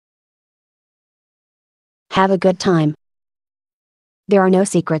Have a good time. There are no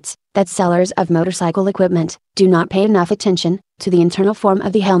secrets that sellers of motorcycle equipment do not pay enough attention to the internal form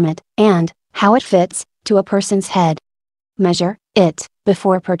of the helmet and how it fits to a person's head. Measure it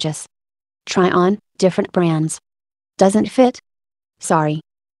before purchase. Try on different brands. Doesn't fit? Sorry.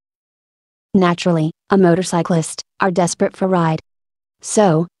 Naturally, a motorcyclist are desperate for ride.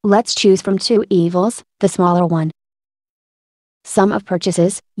 So, let's choose from two evils, the smaller one. Sum of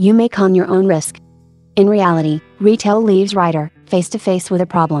purchases you make on your own risk. In reality, retail leaves rider face to face with a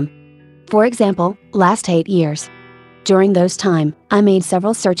problem. For example, last 8 years. During those time, I made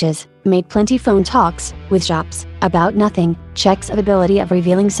several searches, made plenty phone talks with shops about nothing, checks of ability of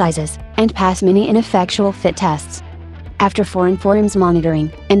revealing sizes, and pass many ineffectual fit tests. After foreign forums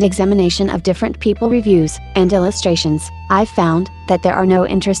monitoring and examination of different people reviews and illustrations, I found that there are no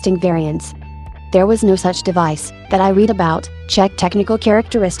interesting variants. There was no such device that I read about, checked technical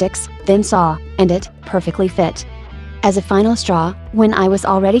characteristics, then saw, and it perfectly fit. As a final straw, when I was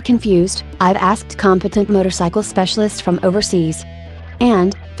already confused, I've asked competent motorcycle specialists from overseas.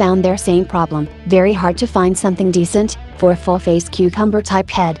 And found their same problem, very hard to find something decent for a full-face cucumber type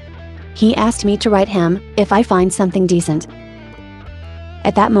head. He asked me to write him if I find something decent.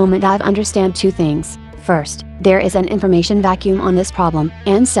 At that moment I've understand two things. First, there is an information vacuum on this problem,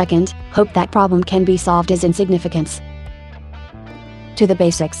 and second, hope that problem can be solved is insignificance. To the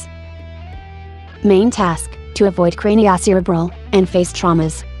basics. Main task, to avoid craniocerebral and face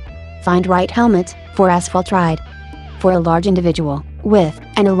traumas. Find right helmet for asphalt ride. For a large individual, with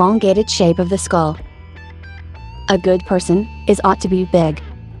an elongated shape of the skull. A good person is ought to be big.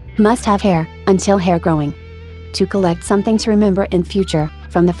 Must have hair, until hair growing. To collect something to remember in future,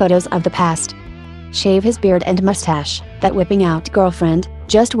 from the photos of the past. Shave his beard and mustache, that whipping out girlfriend,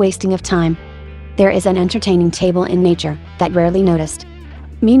 just wasting of time. There is an entertaining table in nature, that rarely noticed.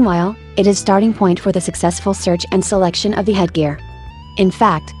 Meanwhile, it is starting point for the successful search and selection of the headgear. In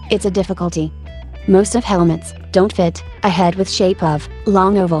fact, it's a difficulty. Most of helmets don't fit a head with shape of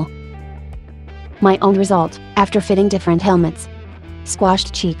long oval. My own result, after fitting different helmets.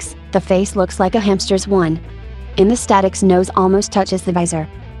 Squashed cheeks, the face looks like a hamster's one. In the statics nose almost touches the visor.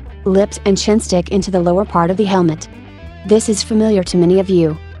 Lips and chin stick into the lower part of the helmet. This is familiar to many of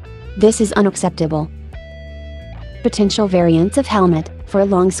you. This is unacceptable. Potential variants of helmet, for a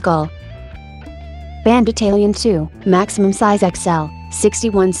long skull. Banditalion 2, maximum size XL,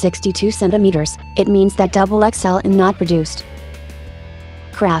 61-62 centimeters, it means that double XL is not produced.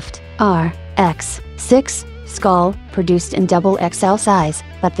 Craft, RX, 6, skull, produced in double XL size,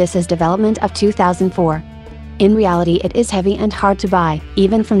 but this is development of 2004. In reality it is heavy and hard to buy,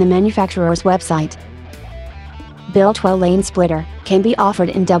 even from the manufacturer's website. Built-well lane splitter, can be offered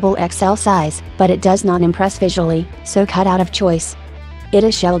in double XL size, but it does not impress visually, so cut out of choice. It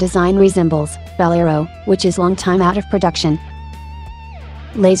is shell design resembles Bolero, which is long time out of production.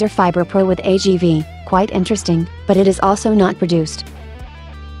 Laser Fiber Pro with AGV, quite interesting, but it is also not produced.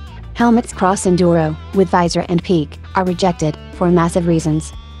 Helmets Cross Enduro, with visor and peak, are rejected, for massive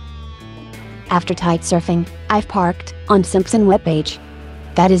reasons. After tight surfing, I've parked on Simpson webpage.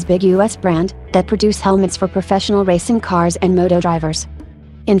 That is big US brand, that produce helmets for professional racing cars and moto drivers.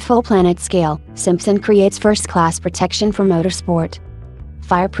 In full planet scale, Simpson creates first-class protection for motorsport.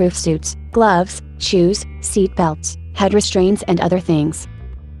 Fireproof suits, gloves, shoes, seat belts, head restraints and other things.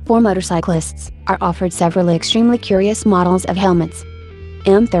 For motorcyclists, are offered several extremely curious models of helmets.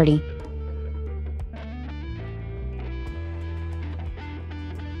 M30.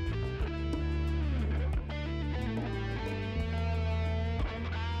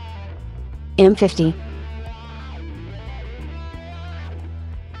 M50.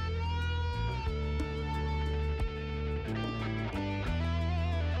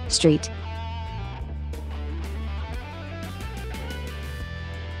 Street.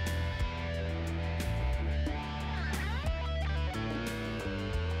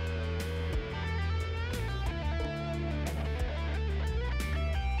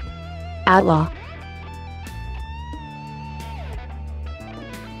 Outlaw.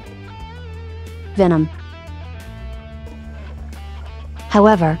 Venom.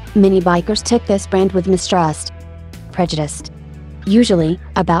 However, many bikers took this brand with mistrust. Prejudiced. Usually,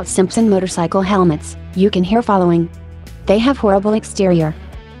 about Simpson motorcycle helmets, you can hear following. They have horrible exterior.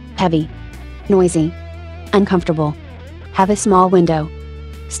 Heavy. Noisy. Uncomfortable. Have a small window.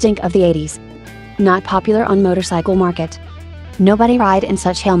 Stink of the 80s. Not popular on motorcycle market. Nobody ride in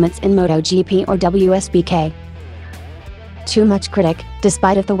such helmets in MotoGP or WSBK. Too much critic,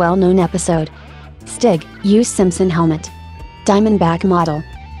 despite of the well-known episode. Stig, use Simpson helmet. Diamondback model.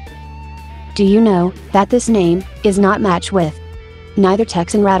 Do you know that this name is not matched with neither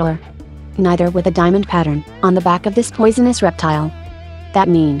Texan Rattler neither with a diamond pattern on the back of this poisonous reptile. That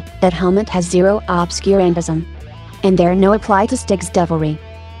mean that helmet has zero obscurantism. And there no apply to Stig's devilry.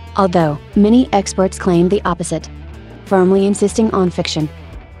 Although, many experts claim the opposite, firmly insisting on fiction.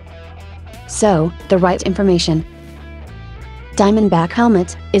 So, the right information. Diamondback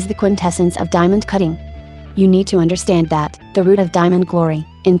helmet is the quintessence of diamond cutting. You need to understand that the root of diamond glory,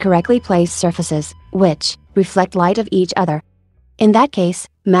 incorrectly placed surfaces, which reflect light of each other. In that case,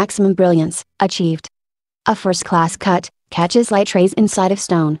 maximum brilliance achieved. A first-class cut catches light rays inside of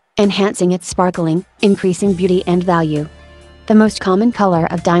stone, enhancing its sparkling, increasing beauty and value. The most common color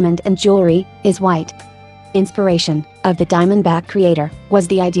of diamond and jewelry is white. Inspiration of the Diamondback creator was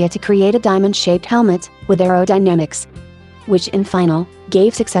the idea to create a diamond-shaped helmet with aerodynamics, which in final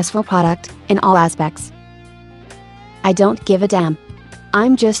gave successful product in all aspects. I don't give a damn.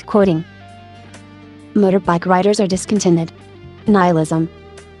 I'm just quoting. Motorbike riders are discontented. Nihilism.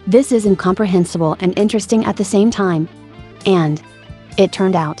 This is incomprehensible and interesting at the same time. And it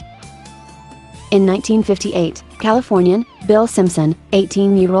turned out. In 1958, Californian Bill Simpson,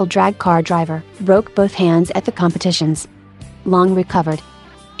 18-year-old drag car driver, broke both hands at the competitions. Long recovered.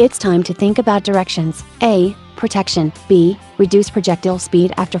 It's time to think about directions: A. Protection, B. Reduce projectile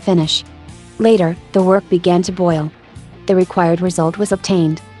speed after finish. Later, the work began to boil. The required result was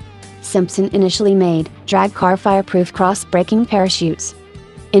obtained. Simpson initially made drag car fireproof cross-breaking parachutes.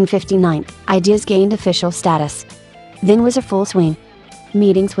 In '59, ideas gained official status. Then was a full swing.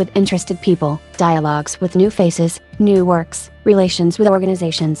 Meetings with interested people, dialogues with new faces, new works, relations with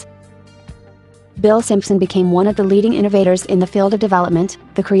organizations. Bill Simpson became one of the leading innovators in the field of development,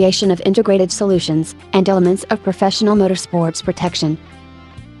 the creation of integrated solutions, and elements of professional motorsports protection.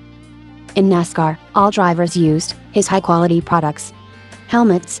 In NASCAR, all drivers used his high-quality products.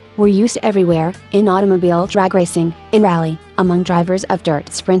 Helmets were used everywhere, in automobile drag racing, in rally, among drivers of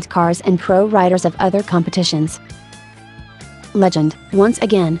dirt sprint cars and pro riders of other competitions. Legend. Once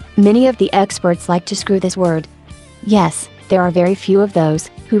again, many of the experts like to screw this word. Yes, there are very few of those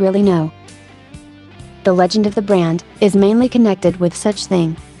who really know. The legend of the brand is mainly connected with such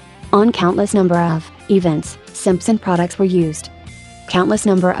thing. On countless number of events, Simpson products were used. Countless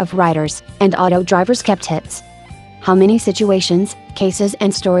number of riders and auto drivers kept hits. How many situations, cases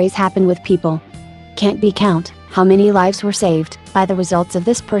and stories happen with people? Can't be count how many lives were saved by the results of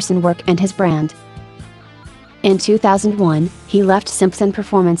this person work and his brand. In 2001, he left Simpson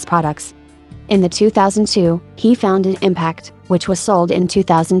Performance Products. In the 2002, he founded Impact, which was sold in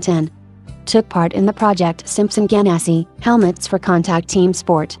 2010. Took part in the project Simpson Ganassi, helmets for contact team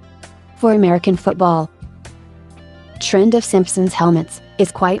sport. For American football. Trend of Simpson's helmets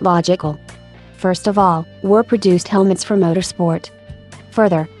is quite logical. First of all, were produced helmets for motorsport.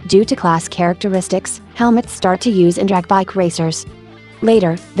 Further, due to class characteristics, helmets start to use in drag bike racers.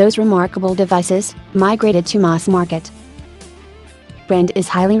 Later, those remarkable devices migrated to mass market. Brand is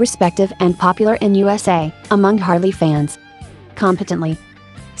highly respected and popular in USA among Harley fans. Competently.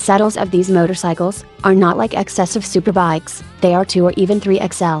 Saddles of these motorcycles are not like excessive superbikes, they are 2 or even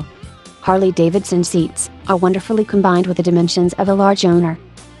 3XL. Harley-Davidson seats are wonderfully combined with the dimensions of a large owner.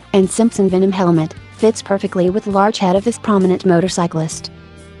 And Simpson Venom helmet fits perfectly with the large head of this prominent motorcyclist.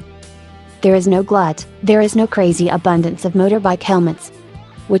 There is no glut, there is no crazy abundance of motorbike helmets.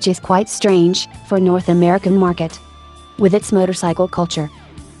 Which is quite strange for North American market. With its motorcycle culture.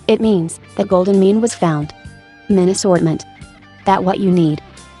 It means that golden mean was found. Min assortment. That what you need.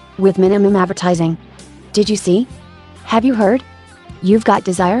 With minimum advertising. Did you see? Have you heard? You've got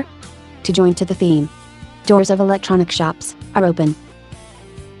desire? To join to the theme. Doors of electronic shops are open.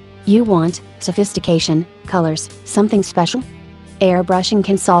 You want sophistication, colors, something special? Airbrushing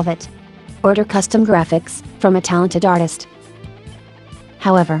can solve it. Order custom graphics from a talented artist.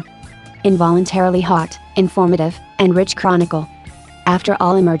 However, involuntarily hot, informative, and rich chronicle. After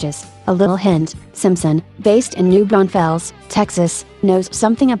all emerges a little hint: Simpson, based in New Braunfels, Texas, knows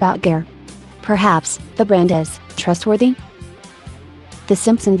something about gear. Perhaps the brand is trustworthy? The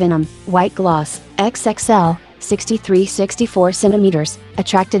Simpson Venom, white gloss, XXL, 63-64 centimeters,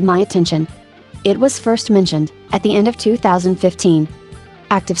 attracted my attention. It was first mentioned at the end of 2015.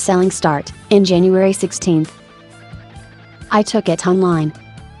 Active selling start in January 16th. I took it online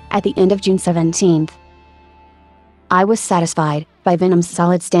at the end of June 17th. I was satisfied by Venom's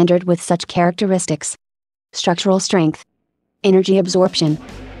solid standard with such characteristics: structural strength, energy absorption,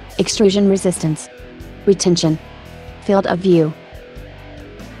 extrusion resistance, retention, field of view.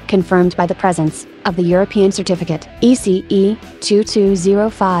 Confirmed by the presence of the European certificate ECE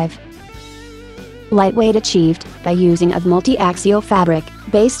 2205. Lightweight achieved by using of multi-axial fabric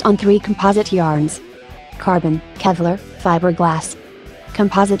based on 3 composite yarns: carbon, Kevlar, fiberglass.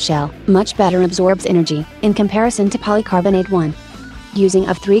 composite shell much better absorbs energy in comparison to polycarbonate one. Using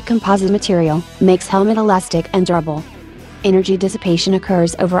of 3 composite material makes helmet elastic and durable. Energy dissipation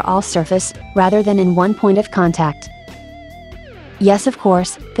occurs over all surface, rather than in one point of contact. Yes, of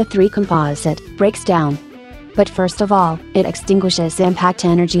course, the 3 composite breaks down. But first of all, it extinguishes impact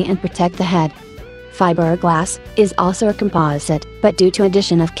energy and protect the head. Fiberglass is also a composite, but due to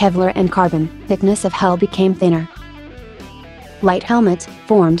addition of Kevlar and carbon, thickness of hull became thinner. Light helmet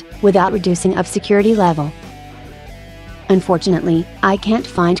formed without reducing of security level. Unfortunately, I can't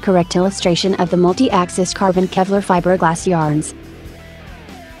find correct illustration of the multi-axis carbon Kevlar fiberglass yarns.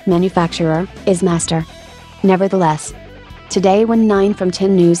 Manufacturer is master. Nevertheless, today when 9 from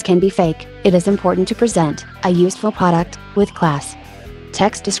 10 news can be fake, it is important to present a useful product with class.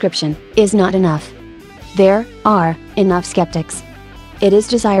 Text description is not enough. There are enough skeptics. It is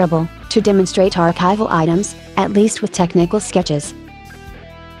desirable to demonstrate archival items, at least with technical sketches.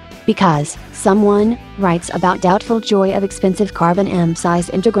 Because someone writes about doubtful joy of expensive carbon M-size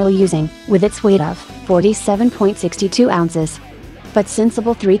integral using, with its weight of 47.62 ounces. But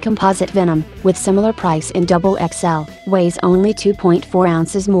sensible 3 composite Venom, with similar price in XXL, weighs only 2.4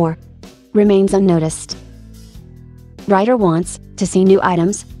 ounces more. Remains unnoticed. Writer wants to see new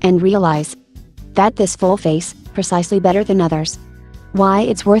items, and realize that this full face, precisely better than others. Why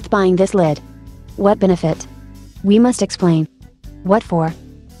it's worth buying this lid. What benefit? We must explain. What for?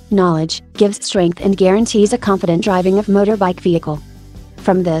 Knowledge gives strength and guarantees a confident driving of motorbike vehicle.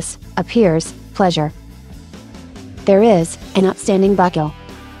 From this, appears pleasure. There is an outstanding buckle.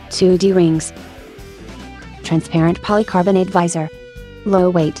 2 D-rings. Transparent polycarbonate visor. Low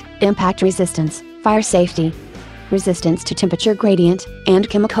weight, impact resistance, fire safety. Resistance to temperature gradient, and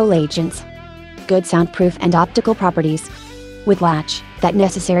chemical agents. Good soundproof and optical properties. With latch, that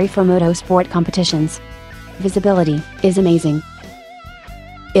necessary for motorsport competitions. Visibility is amazing.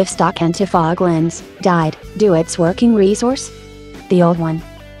 If stock anti-fog lens died, do its working resource? The old one.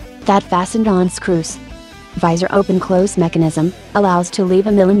 That fastened on screws. Visor open-close mechanism allows to leave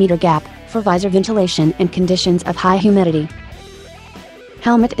a millimeter gap for visor ventilation in conditions of high humidity.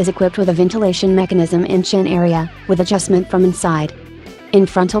 Helmet is equipped with a ventilation mechanism in chin area, with adjustment from inside. In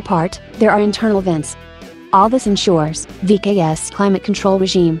frontal part, there are internal vents. All this ensures VKS climate control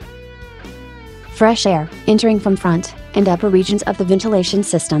regime. Fresh air entering from front and upper regions of the ventilation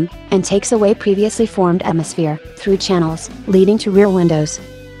system, and takes away previously formed atmosphere through channels leading to rear windows.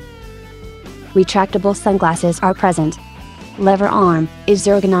 Retractable sunglasses are present. Lever arm is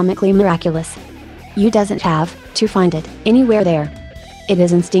ergonomically miraculous. You doesn't have to find it anywhere there. It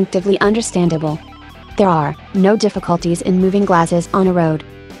is instinctively understandable. There are no difficulties in moving glasses on a road.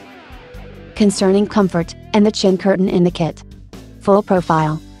 Concerning comfort and the chin curtain in the kit. Full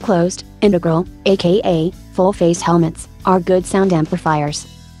profile, closed, integral, aka full face helmets, are good sound amplifiers.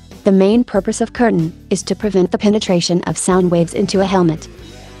 The main purpose of curtain is to prevent the penetration of sound waves into a helmet.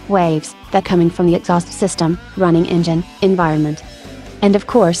 Waves that coming from the exhaust system, running engine, environment. And of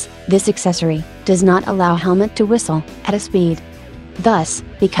course, this accessory does not allow helmet to whistle at a speed. Thus,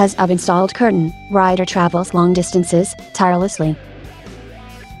 because of installed curtain, rider travels long distances tirelessly.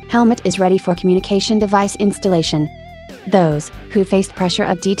 Helmet is ready for communication device installation. Those who faced pressure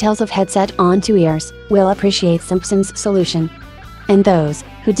of details of headset onto ears will appreciate Simpson's solution. And those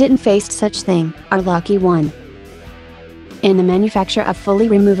who didn't face such thing are lucky one. In the manufacture of fully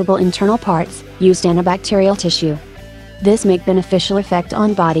removable internal parts, used antibacterial tissue. This make beneficial effect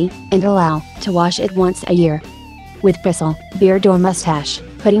on body, and allow to wash it once a year. With bristle, beard or mustache,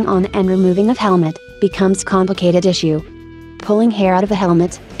 putting on and removing of helmet becomes complicated issue. Pulling hair out of a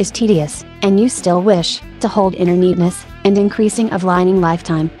helmet is tedious, and you still wish to hold inner neatness and increasing of lining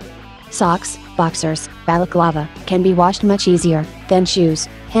lifetime. Socks, boxers, balaclava can be washed much easier than shoes,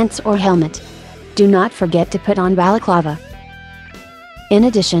 pants or helmet. Do not forget to put on balaclava. In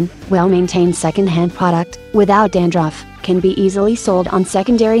addition, well-maintained second-hand product without dandruff can be easily sold on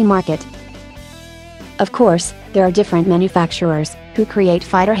secondary market. Of course, there are different manufacturers who create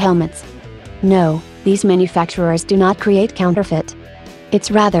fighter helmets. No, these manufacturers do not create counterfeit.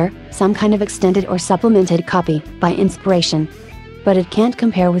 It's rather some kind of extended or supplemented copy by inspiration. But it can't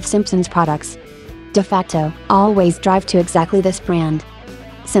compare with Simpson's products. De facto, always drive to exactly this brand.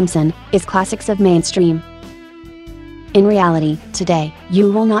 Simpson is classics of mainstream. In reality, today,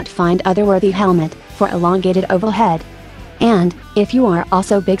 you will not find other worthy helmet for elongated oval head. And, if you are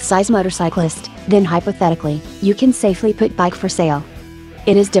also big size motorcyclist, then hypothetically, you can safely put bike for sale.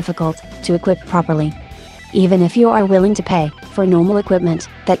 It is difficult to equip properly. Even if you are willing to pay for normal equipment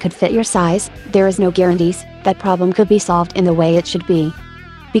that could fit your size, there is no guarantees that problem could be solved in the way it should be.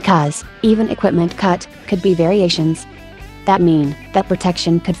 Because, even equipment cut could be variations. that mean that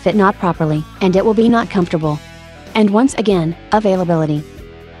protection could fit not properly, and it will be not comfortable. And once again, availability.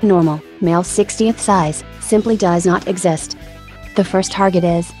 Normal, male 60th size, simply does not exist. The first target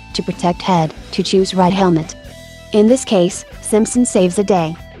is, to protect head, to choose right helmet. In this case, Simpson saves a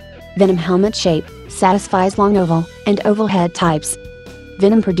day. Venom helmet shape, satisfies long oval, and oval head types.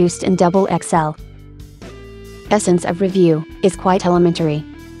 Venom produced in double XL. Essence of review, is quite elementary.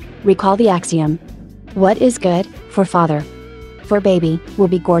 Recall the axiom. What is good, for father, for baby, will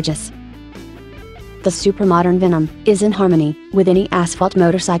be gorgeous. The supermodern Venom, is in harmony, with any asphalt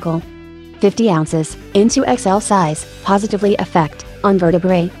motorcycle. 50 ounces, into XL size, positively affect, on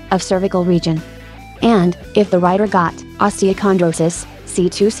vertebrae, of cervical region. And, if the rider got, osteochondrosis,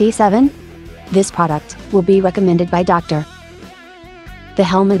 C2C7? This product, will be recommended by doctor. The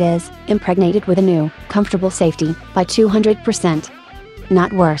helmet is, impregnated with a new, comfortable safety, by 200%.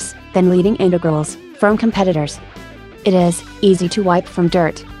 Not worse, than leading integrals, from competitors. It is, easy to wipe from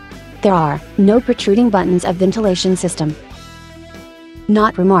dirt. There are, no protruding buttons of ventilation system.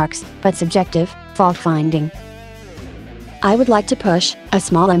 Not remarks, but subjective, fault finding. I would like to push, a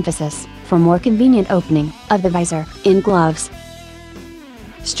small emphasis, for more convenient opening, of the visor, in gloves.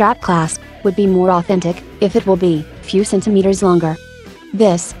 Strap clasp, would be more authentic, if it will be, few centimeters longer.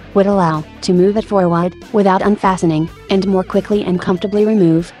 This, would allow, to move it forward, without unfastening, and more quickly and comfortably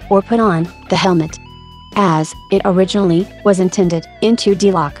remove, or put on, the helmet. As, it originally, was intended, in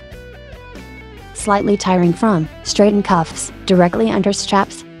 2D lock. Slightly tiring from, straighten cuffs, directly under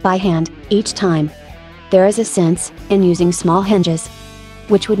straps, by hand, each time. There is a sense, in using small hinges,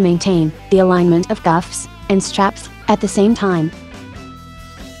 which would maintain, the alignment of cuffs, and straps, at the same time.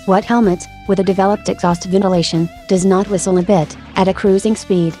 What helmet, with a developed exhaust ventilation, does not whistle a bit, at a cruising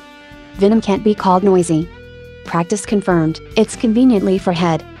speed? Venom can't be called noisy. Practice confirmed, it's conveniently for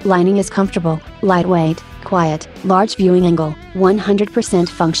head, lining is comfortable, lightweight, quiet, large viewing angle, 100%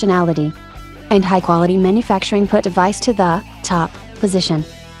 functionality. And high-quality manufacturing put device to the, top, position.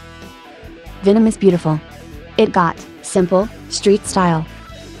 Venom is beautiful. It got, simple, street style.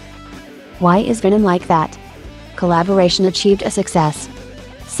 Why is Venom like that? Collaboration achieved a success.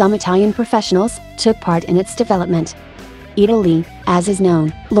 Some Italian professionals, took part in its development. Italy, as is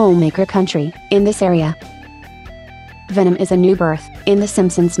known, lawmaker country, in this area. Venom is a new birth, in the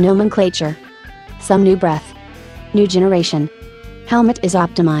Simpsons nomenclature. Some new breath. New generation. Helmet is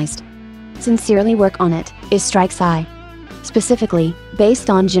optimized. Sincerely work on it, is strikes high. Specifically, based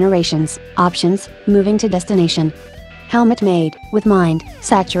on generations, options, moving to destination. Helmet made, with mind,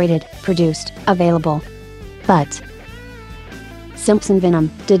 saturated, produced, available. But Simpson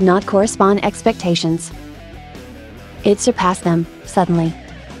Venom did not correspond expectations. It surpassed them, suddenly.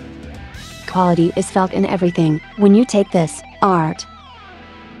 Quality is felt in everything, when you take this, art.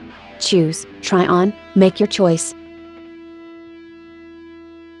 Choose, try on, make your choice.